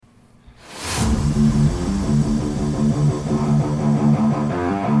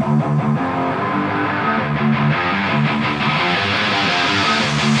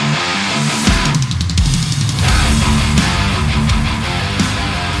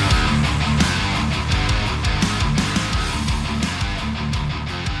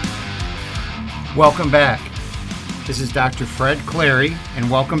Welcome back. This is Dr. Fred Clary, and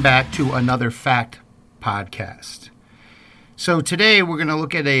welcome back to another Fact Podcast. So today we're going to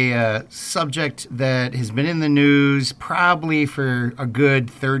look at a subject that has been in the news probably for a good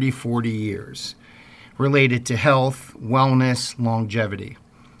 30, 40 years, related to health, wellness, longevity,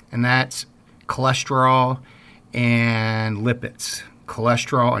 and that's cholesterol and lipids,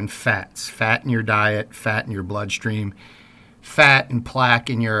 cholesterol and fats, fat in your diet, fat in your bloodstream, fat and plaque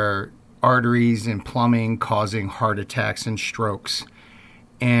in your arteries and plumbing, causing heart attacks and strokes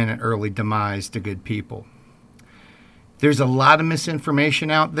and an early demise to good people. There's a lot of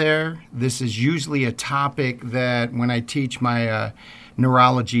misinformation out there. This is usually a topic that when I teach my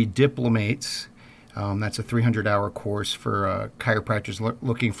neurology diplomates, that's a 300-hour course for chiropractors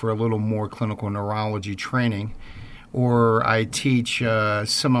looking for a little more clinical neurology training, or I teach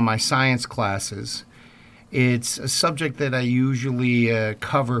some of my science classes. It's a subject that I usually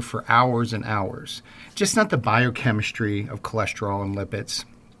cover for hours and hours. Just not the biochemistry of cholesterol and lipids,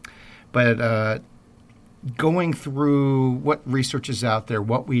 but going through what research is out there,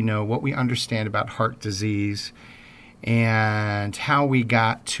 what we know, what we understand about heart disease, and how we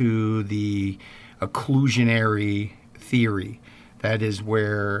got to the occlusionary theory. That is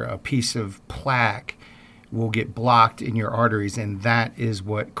where a piece of plaque will get blocked in your arteries, and that is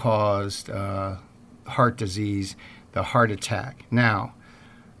what caused heart disease, the heart attack. Now,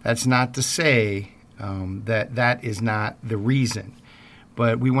 that's not to say that is not the reason,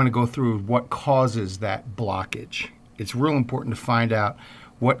 but we want to go through what causes that blockage. It's real important to find out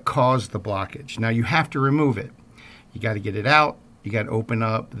what caused the blockage. Now, you have to remove it. You got to get it out. You got to open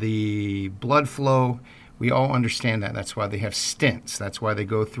up the blood flow. We all understand that. That's why they have stents. That's why they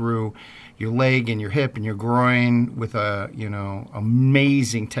go through your leg and your hip and your groin with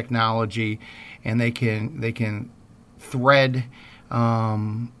amazing technology, and they can thread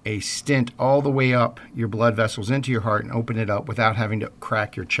a stent all the way up your blood vessels into your heart and open it up without having to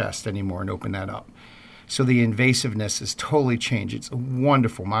crack your chest anymore and open that up. So the invasiveness has totally changed. It's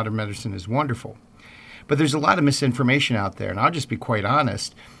wonderful. Modern medicine is wonderful. But there's a lot of misinformation out there, and I'll just be quite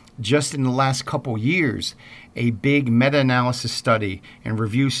honest. Just in the last couple years, a big meta-analysis study and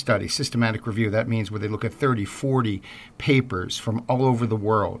review study, systematic review, that means where they look at 30, 40 papers from all over the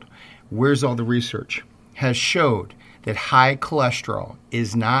world, where's all the research, has showed that high cholesterol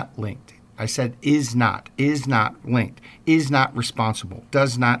is not linked. I said is not linked, is not responsible,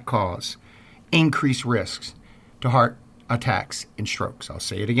 does not cause increased risks to heart attacks and strokes. I'll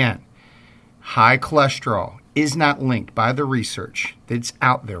say it again. High cholesterol is not linked by the research that's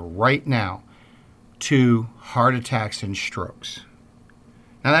out there right now to heart attacks and strokes.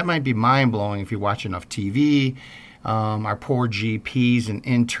 Now, that might be mind-blowing if you watch enough TV. Our poor GPs and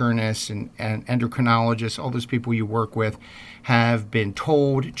internists and endocrinologists, all those people you work with, have been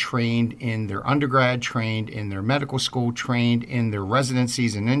told, trained in their undergrad, trained in their medical school, trained in their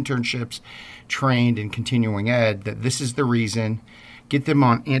residencies and internships, trained in continuing ed, that this is the reason. Get them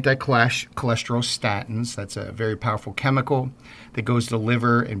on anti-cholesterol statins. That's a very powerful chemical that goes to the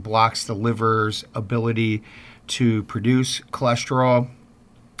liver and blocks the liver's ability to produce cholesterol.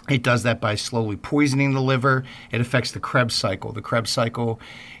 It does that by slowly poisoning the liver. It affects the Krebs cycle. The Krebs cycle,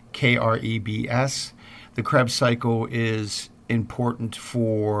 Krebs. The Krebs cycle is important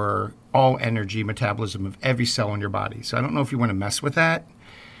for all energy metabolism of every cell in your body. So I don't know if you want to mess with that,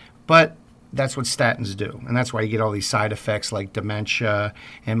 but that's what statins do, and that's why you get all these side effects like dementia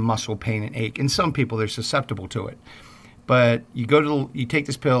and muscle pain and ache. And some people, they're susceptible to it. But you take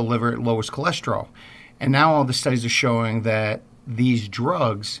this pill, liver, it lowers cholesterol. And now all the studies are showing that these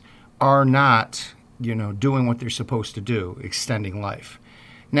drugs are not, doing what they're supposed to do, extending life.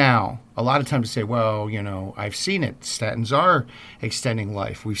 Now, a lot of times they say, well, I've seen it. Statins are extending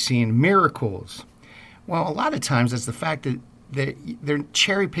life. We've seen miracles. Well, a lot of times that's the fact that they're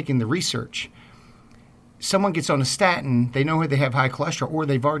cherry-picking the research. Someone gets on a statin, they know they have high cholesterol, or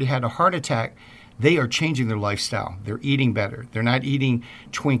they've already had a heart attack. They are changing their lifestyle. They're eating better. They're not eating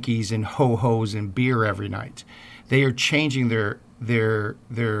Twinkies and Ho-Hos and beer every night. They are changing their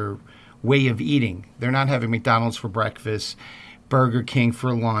way of eating. They're not having McDonald's for breakfast, Burger King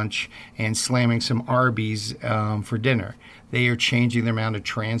for lunch, and slamming some Arby's for dinner. They are changing their amount of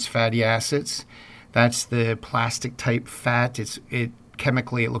trans fatty acids. That's the plastic type fat.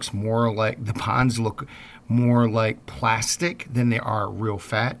 Chemically, it looks more like, the bonds look more like plastic than they are real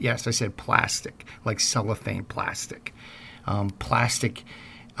fat. Yes, I said plastic, like cellophane plastic. Plastic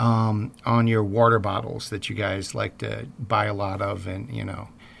on your water bottles that you guys like to buy a lot of and,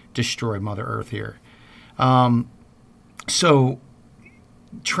 destroy Mother Earth here. So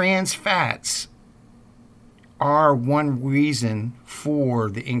trans fats are one reason for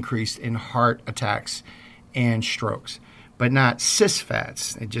the increase in heart attacks and strokes, but not cis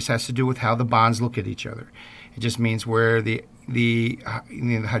fats. It just has to do with how the bonds look at each other. It just means where the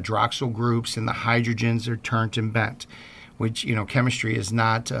hydroxyl groups and the hydrogens are turned and bent, which, chemistry is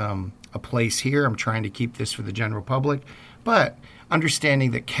not a place here. I'm trying to keep this for the general public, but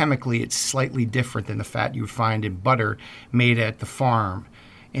understanding that chemically it's slightly different than the fat you would find in butter made at the farm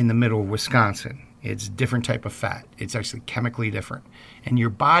in the middle of Wisconsin. It's a different type of fat. It's actually chemically different. And your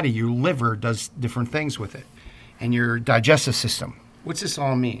body, your liver, does different things with it. And your digestive system. What's this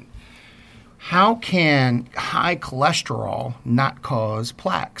all mean? How can high cholesterol not cause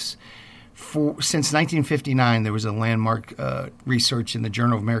plaques? Since 1959, there was a landmark research in the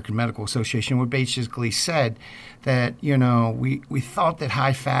Journal of American Medical Association which basically said that, we thought that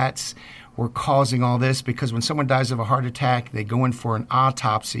high fats were causing all this because when someone dies of a heart attack, they go in for an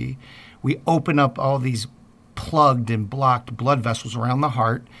autopsy. We open up all these plugged and blocked blood vessels around the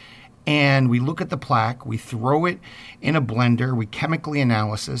heart, and we look at the plaque, we throw it in a blender, we chemically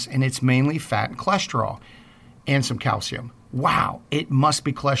analysis, and it's mainly fat and cholesterol and some calcium. Wow, it must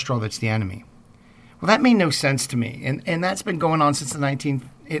be cholesterol that's the enemy. Well, that made no sense to me, and that's been going on since at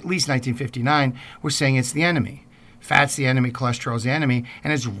least 1959. We're saying it's the enemy. Fat's the enemy, cholesterol is the enemy,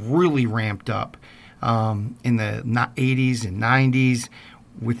 and it's really ramped up in the 80s and 90s.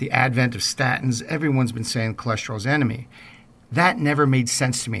 With the advent of statins, everyone's been saying cholesterol is the enemy. That never made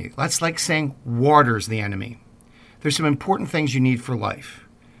sense to me. That's like saying water is the enemy. There's some important things you need for life.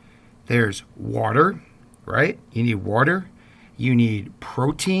 There's water, right? You need water, you need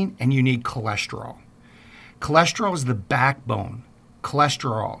protein, and you need cholesterol. Cholesterol is the backbone.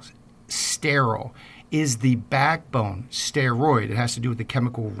 Cholesterol, sterol, is the backbone steroid. It has to do with the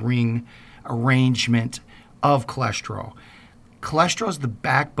chemical ring arrangement of cholesterol. Cholesterol is the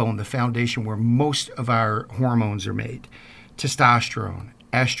backbone, the foundation where most of our hormones are made. Testosterone,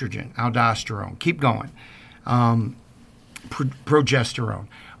 estrogen, aldosterone, keep going. Progesterone.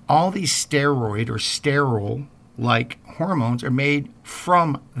 All these steroid or sterol-like hormones are made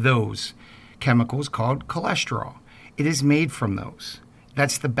from those chemicals called cholesterol. It is made from those.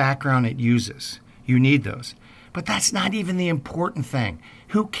 That's the background it uses. You need those. But that's not even the important thing.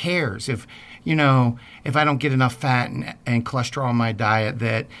 Who cares if I don't get enough fat and cholesterol in my diet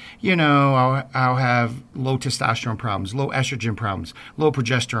that, I'll have low testosterone problems, low estrogen problems, low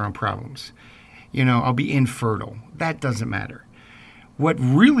progesterone problems. I'll be infertile. That doesn't matter. What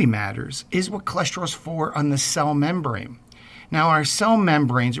really matters is what cholesterol is for on the cell membrane. Now, our cell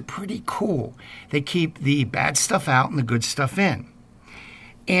membranes are pretty cool. They keep the bad stuff out and the good stuff in.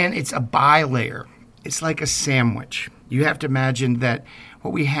 And it's a bilayer. It's like a sandwich. You have to imagine that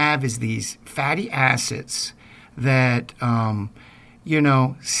what we have is these fatty acids that, the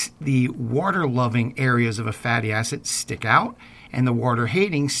water-loving areas of a fatty acid stick out and the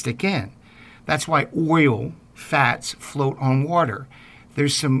water-hating stick in. That's why oil, fats, float on water.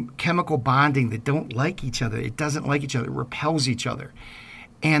 There's some chemical bonding that don't like each other. It doesn't like each other. It repels each other.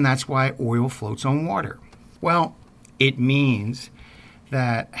 And that's why oil floats on water. Well, it means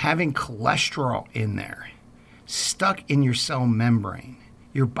that having cholesterol in there, stuck in your cell membrane,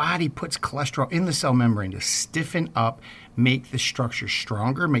 your body puts cholesterol in the cell membrane to stiffen up, make the structure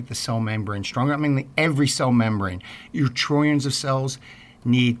stronger, make the cell membrane stronger. I mean, every cell membrane, your trillions of cells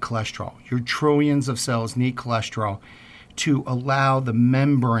need cholesterol. Your trillions of cells need cholesterol to allow the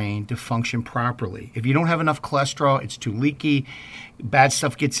membrane to function properly. If you don't have enough cholesterol, it's too leaky, bad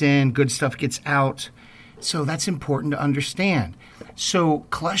stuff gets in, good stuff gets out. So that's important to understand. So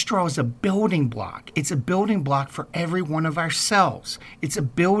cholesterol is a building block. It's a building block for every one of our cells. It's a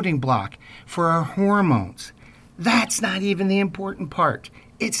building block for our hormones. That's not even the important part.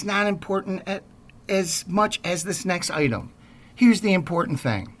 It's not important as much as this next item. Here's the important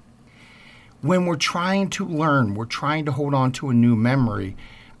thing. When we're trying to learn, we're trying to hold on to a new memory,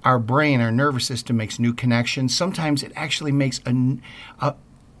 our brain, our nervous system makes new connections. Sometimes it actually makes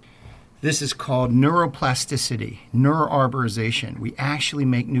this is called neuroplasticity, neuroarborization. We actually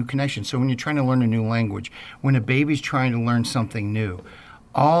make new connections. So when you're trying to learn a new language, when a baby's trying to learn something new,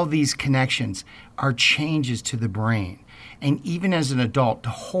 all these connections are changes to the brain. And even as an adult, to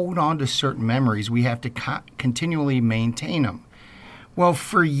hold on to certain memories, we have to continually maintain them. Well,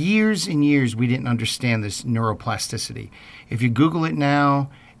 for years and years, we didn't understand this neuroplasticity. If you Google it now,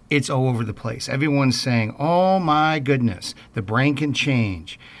 it's all over the place. Everyone's saying, oh my goodness, the brain can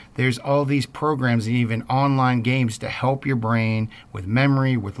change. There's all these programs and even online games to help your brain with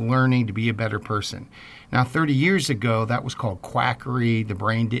memory, with learning, to be a better person. Now, 30 years ago, that was called quackery. The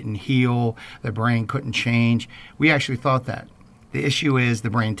brain didn't heal. The brain couldn't change. We actually thought that. The issue is the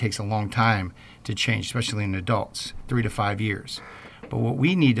brain takes a long time to change, especially in adults, 3 to 5 years. But what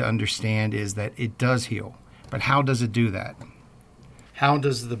we need to understand is that it does heal. But how does it do that? How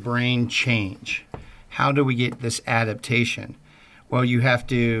does the brain change? How do we get this adaptation? Well, you have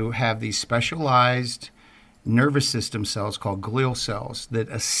to have these specialized nervous system cells called glial cells that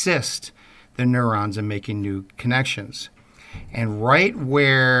assist the neurons in making new connections. And right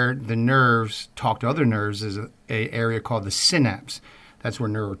where the nerves talk to other nerves is an area called the synapse. That's where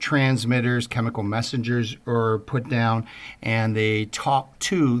neurotransmitters, chemical messengers are put down, and they talk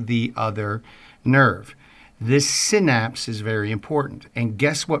to the other nerve. This synapse is very important. And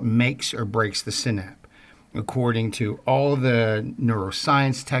guess what makes or breaks the synapse? According to all the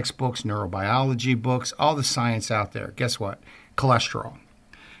neuroscience textbooks, neurobiology books, all the science out there, guess what? Cholesterol.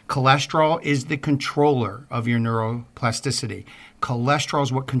 Cholesterol is the controller of your neuroplasticity. Cholesterol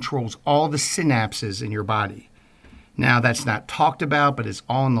is what controls all the synapses in your body. Now, that's not talked about, but it's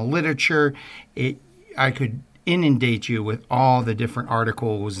all in the literature. I could inundate you with all the different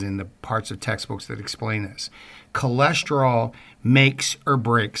articles and the parts of textbooks that explain this. Cholesterol makes or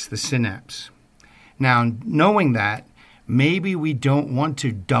breaks the synapse. Now, knowing that, maybe we don't want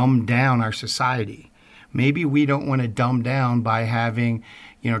to dumb down our society. Maybe we don't want to dumb down by having,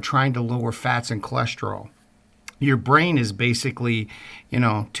 trying to lower fats and cholesterol. Your brain is basically,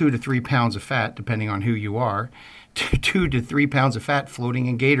 2 to 3 pounds of fat, depending on who you are, 2 to 3 pounds of fat floating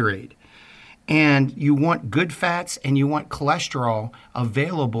in Gatorade. And you want good fats and you want cholesterol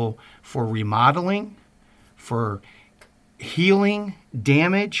available for remodeling, for healing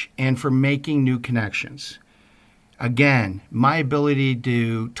damage, and for making new connections. Again, my ability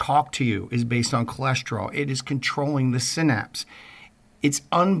to talk to you is based on cholesterol. It is controlling the synapse. It's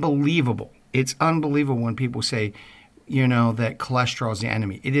unbelievable. It's unbelievable when people say, that cholesterol is the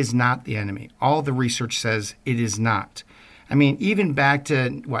enemy. It is not the enemy. All the research says it is not. I mean, even back to,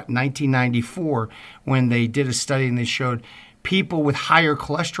 1994, when they did a study and they showed people with higher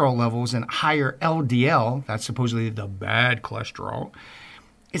cholesterol levels and higher LDL, that's supposedly the bad cholesterol,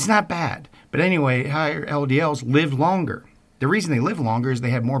 it's not bad. But anyway, higher LDLs live longer. The reason they live longer is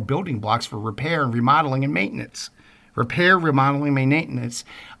they have more building blocks for repair and remodeling and maintenance. Repair, remodeling, and maintenance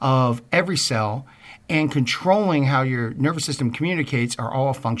of every cell and controlling how your nervous system communicates are all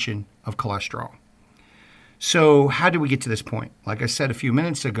a function of cholesterol. So how do we get to this point? Like I said a few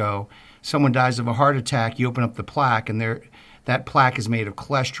minutes ago, someone dies of a heart attack, you open up the plaque, and that plaque is made of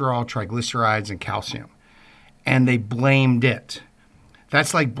cholesterol, triglycerides, and calcium. And they blamed it.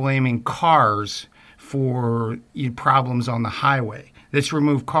 That's like blaming cars for problems on the highway. Let's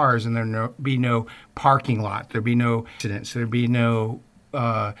remove cars and there'd be no parking lot. There'd be no accidents. There'd be no...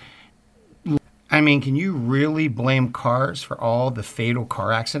 can you really blame cars for all the fatal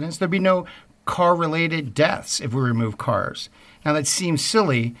car accidents? There'd be no car-related deaths if we remove cars. Now, that seems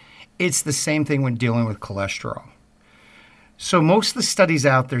silly. It's the same thing when dealing with cholesterol. So most of the studies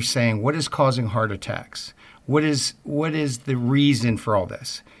out there saying, what is causing heart attacks? What is the reason for all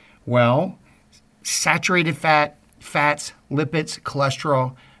this? Well, saturated fats, lipids,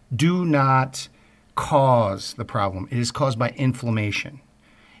 cholesterol do not cause the problem. It is caused by inflammation.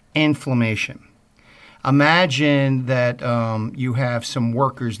 Inflammation. Imagine that you have some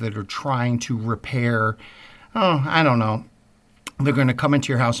workers that are trying to repair, they're going to come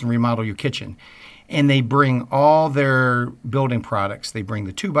into your house and remodel your kitchen. And they bring all their building products. They bring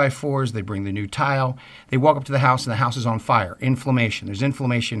the 2x4s, they bring the new tile. They walk up to the house and the house is on fire. Inflammation. There's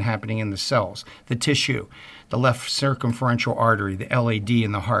inflammation happening in the cells, the tissue, the left circumferential artery, the LAD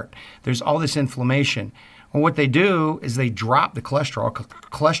in the heart. There's all this inflammation. Well, what they do is they drop the cholesterol.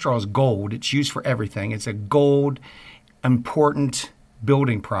 Cholesterol is gold. It's used for everything. It's a gold, important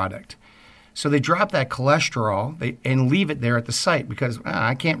building product. So they drop that cholesterol and leave it there at the site because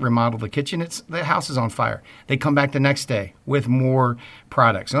I can't remodel the kitchen. The house is on fire. They come back the next day with more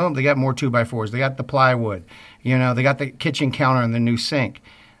products. Oh, they got more 2x4s. They got the plywood. They got the kitchen counter and the new sink.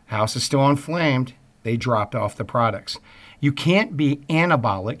 House is still inflamed. They dropped off the products. You can't be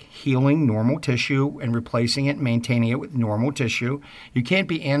anabolic, healing normal tissue and replacing it, maintaining it with normal tissue. You can't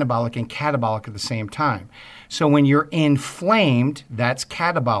be anabolic and catabolic at the same time. So when you're inflamed, that's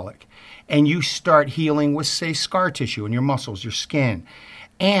catabolic. And you start healing with, say, scar tissue in your muscles, your skin.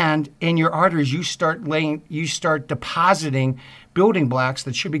 And in your arteries, you start depositing building blocks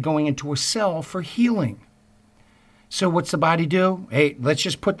that should be going into a cell for healing. So what's the body do? Hey, let's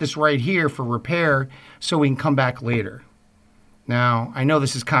just put this right here for repair so we can come back later. Now, I know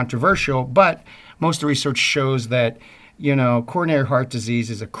this is controversial, but most of the research shows that, coronary heart disease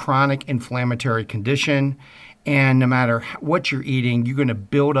is a chronic inflammatory condition. And no matter what you're eating, you're going to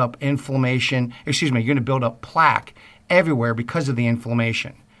build up you're going to build up plaque everywhere because of the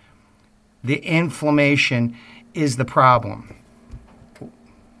inflammation. The inflammation is the problem.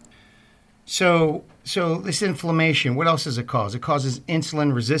 So this inflammation, what else does it cause? It causes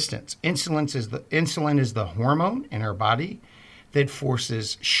insulin resistance. Insulin is the hormone in our body that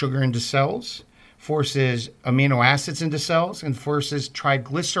forces sugar into cells, forces amino acids into cells, and forces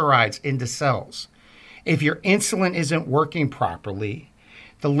triglycerides into cells. If your insulin isn't working properly,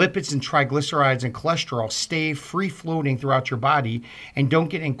 the lipids and triglycerides and cholesterol stay free floating throughout your body and don't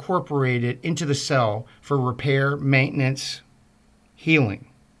get incorporated into the cell for repair, maintenance, healing.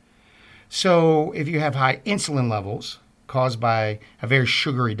 So if you have high insulin levels caused by a very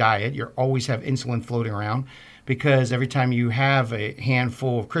sugary diet, you always have insulin floating around because every time you have a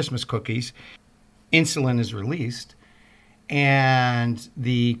handful of Christmas cookies, insulin is released, and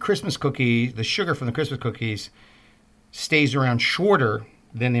the sugar from the Christmas cookies stays around shorter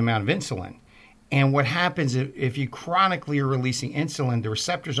than the amount of insulin. And what happens if you chronically are releasing insulin, the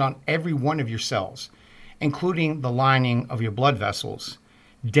receptors on every one of your cells, including the lining of your blood vessels,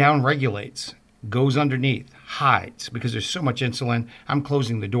 downregulates, goes underneath, hides, because there's so much insulin. I'm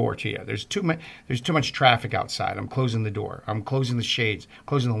closing the door to you. There's too much traffic outside. I'm closing the door. I'm closing the shades,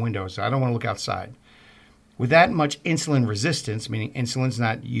 closing the windows. I don't want to look outside. With that much insulin resistance, meaning insulin's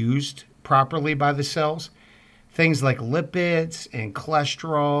not used properly by the cells, things like lipids and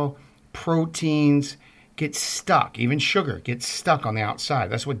cholesterol, proteins get stuck. Even sugar gets stuck on the outside.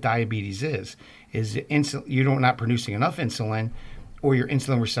 That's what diabetes is you're not producing enough insulin, or your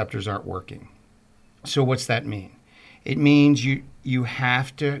insulin receptors aren't working. So what's that mean? It means you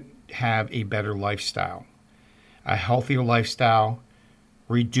have to have a better lifestyle, a healthier lifestyle,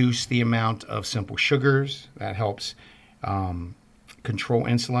 reduce the amount of simple sugars. That helps control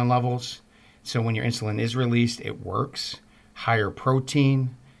insulin levels. So when your insulin is released, it works. Higher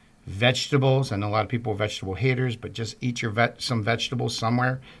protein, vegetables. I know a lot of people are vegetable haters, but just eat some vegetables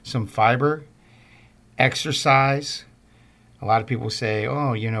somewhere, some fiber. Exercise. A lot of people say,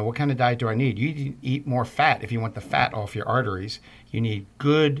 what kind of diet do I need? You eat more fat if you want the fat off your arteries. You need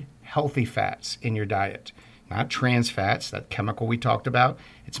good, healthy fats in your diet. Not trans fats, that chemical we talked about.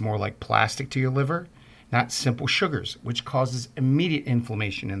 It's more like plastic to your liver. Not simple sugars, which causes immediate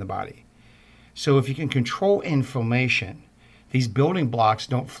inflammation in the body. So if you can control inflammation, these building blocks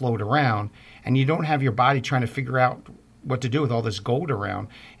don't float around, and you don't have your body trying to figure out what to do with all this gold around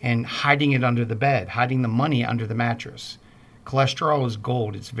and hiding it under the bed, hiding the money under the mattress. Cholesterol is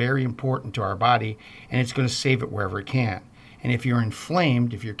gold. It's very important to our body, and it's going to save it wherever it can. And if you're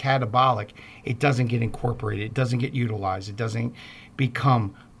inflamed, if you're catabolic, it doesn't get incorporated. It doesn't get utilized. It doesn't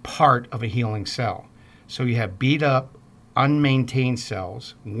become part of a healing cell. So you have beat up, unmaintained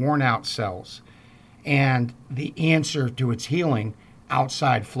cells, worn out cells, and the answer to its healing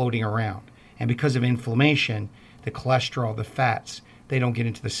outside floating around. And because of inflammation, the cholesterol, the fats, they don't get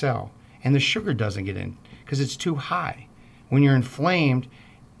into the cell. And the sugar doesn't get in because it's too high. When you're inflamed,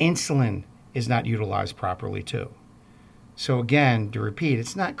 insulin is not utilized properly too. So again, to repeat,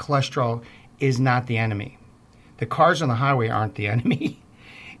 it's not cholesterol is not the enemy. The cars on the highway aren't the enemy.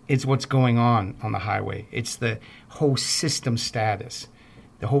 It's what's going on the highway. It's the whole system status,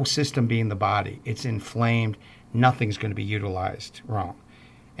 the whole system being the body. It's inflamed. Nothing's going to be utilized wrong.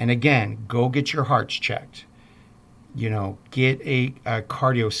 And again, go get your hearts checked. Get a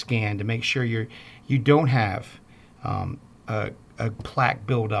cardio scan to make sure you don't have a plaque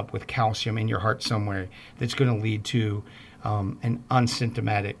buildup with calcium in your heart somewhere that's going to lead to an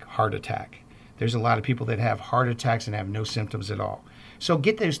unsymptomatic heart attack. There's a lot of people that have heart attacks and have no symptoms at all. So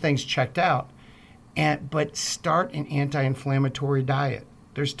get those things checked out, but start an anti-inflammatory diet.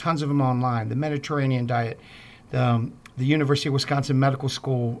 There's tons of them online. The Mediterranean diet, the University of Wisconsin Medical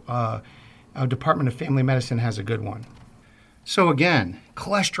School Department of Family Medicine has a good one. So again,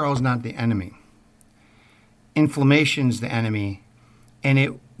 cholesterol is not the enemy. Inflammation is the enemy, and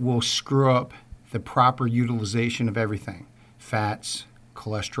it will screw up the proper utilization of everything. Fats,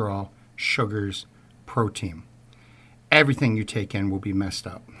 cholesterol, sugars, protein. Everything you take in will be messed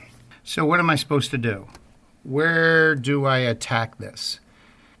up. So what am I supposed to do? Where do I attack this?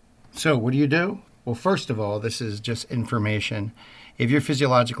 So what do? Well, first of all, this is just information. If you're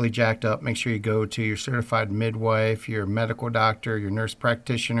physiologically jacked up, make sure you go to your certified midwife, your medical doctor, your nurse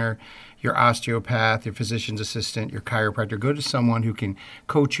practitioner, your osteopath, your physician's assistant, your chiropractor. Go to someone who can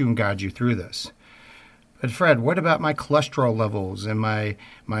coach you and guide you through this. But Fred, what about my cholesterol levels and my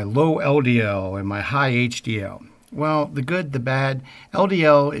low LDL and my high HDL? Well, the good, the bad.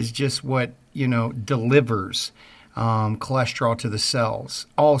 LDL is just what, delivers cholesterol to the cells,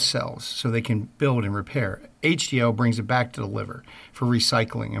 all cells, so they can build and repair. HDL brings it back to the liver for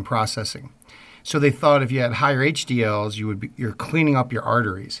recycling and processing. So they thought if you had higher HDLs, you're cleaning up your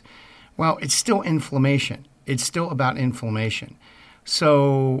arteries. Well, it's still inflammation. It's still about inflammation.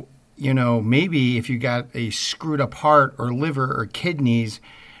 So, maybe if you got a screwed up heart or liver or kidneys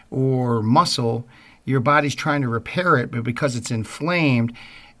or muscle, your body's trying to repair it, but because it's inflamed,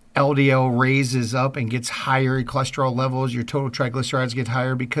 LDL raises up and gets higher cholesterol levels. Your total triglycerides get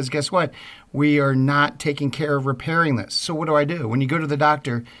higher because guess what? We are not taking care of repairing this. So what do? When you go to the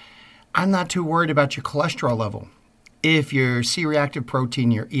doctor, I'm not too worried about your cholesterol level if your C-reactive protein,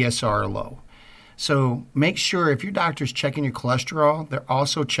 your ESR are low. So make sure if your doctor's checking your cholesterol, they're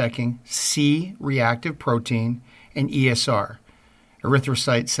also checking C-reactive protein and ESR,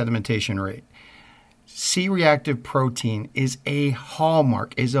 erythrocyte sedimentation rate. C-reactive protein is a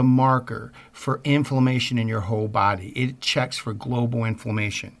hallmark, is a marker for inflammation in your whole body. It checks for global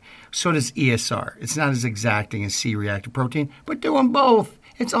inflammation. So does ESR. It's not as exacting as C-reactive protein, but do them both.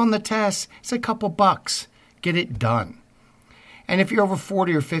 It's on the test. It's a couple bucks. Get it done. And if you're over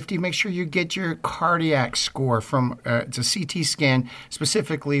 40 or 50, make sure you get your cardiac score from it's a CT scan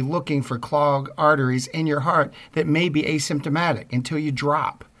specifically looking for clogged arteries in your heart that may be asymptomatic until you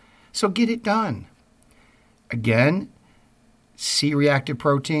drop. So get it done. Again, C-reactive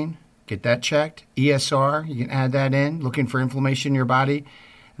protein, get that checked. ESR, you can add that in, looking for inflammation in your body.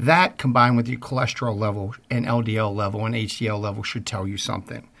 That combined with your cholesterol level and LDL level and HDL level should tell you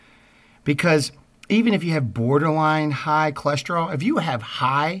something. Because even if you have borderline high cholesterol, if you have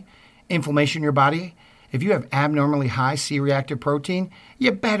high inflammation in your body, if you have abnormally high C-reactive protein,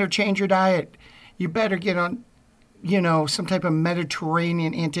 you better change your diet. You better get on, some type of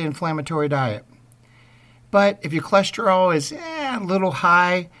Mediterranean anti-inflammatory diet. But if your cholesterol is a little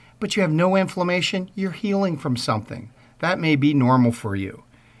high, but you have no inflammation, you're healing from something. That may be normal for you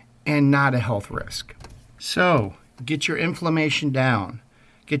and not a health risk. So get your inflammation down.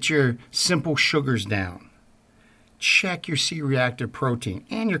 Get your simple sugars down. Check your C-reactive protein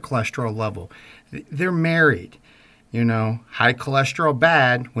and your cholesterol level. They're married. High cholesterol,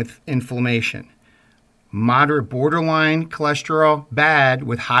 bad with inflammation. Moderate borderline cholesterol, bad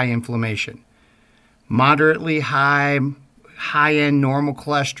with high inflammation. Moderately high-end normal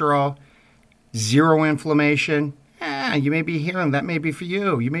cholesterol, zero inflammation. You may be hearing that may be for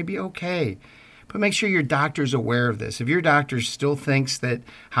you. You may be okay. But make sure your doctor's aware of this. If your doctor still thinks that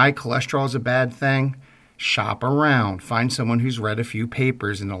high cholesterol is a bad thing, shop around. Find someone who's read a few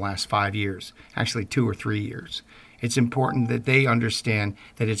papers in the last 5 years, actually 2 or 3 years. It's important that they understand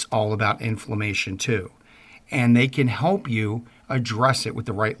that it's all about inflammation too. And they can help you address it with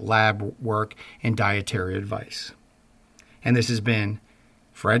the right lab work and dietary advice. And this has been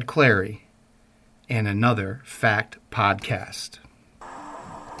Fred Clary and another Fact Podcast.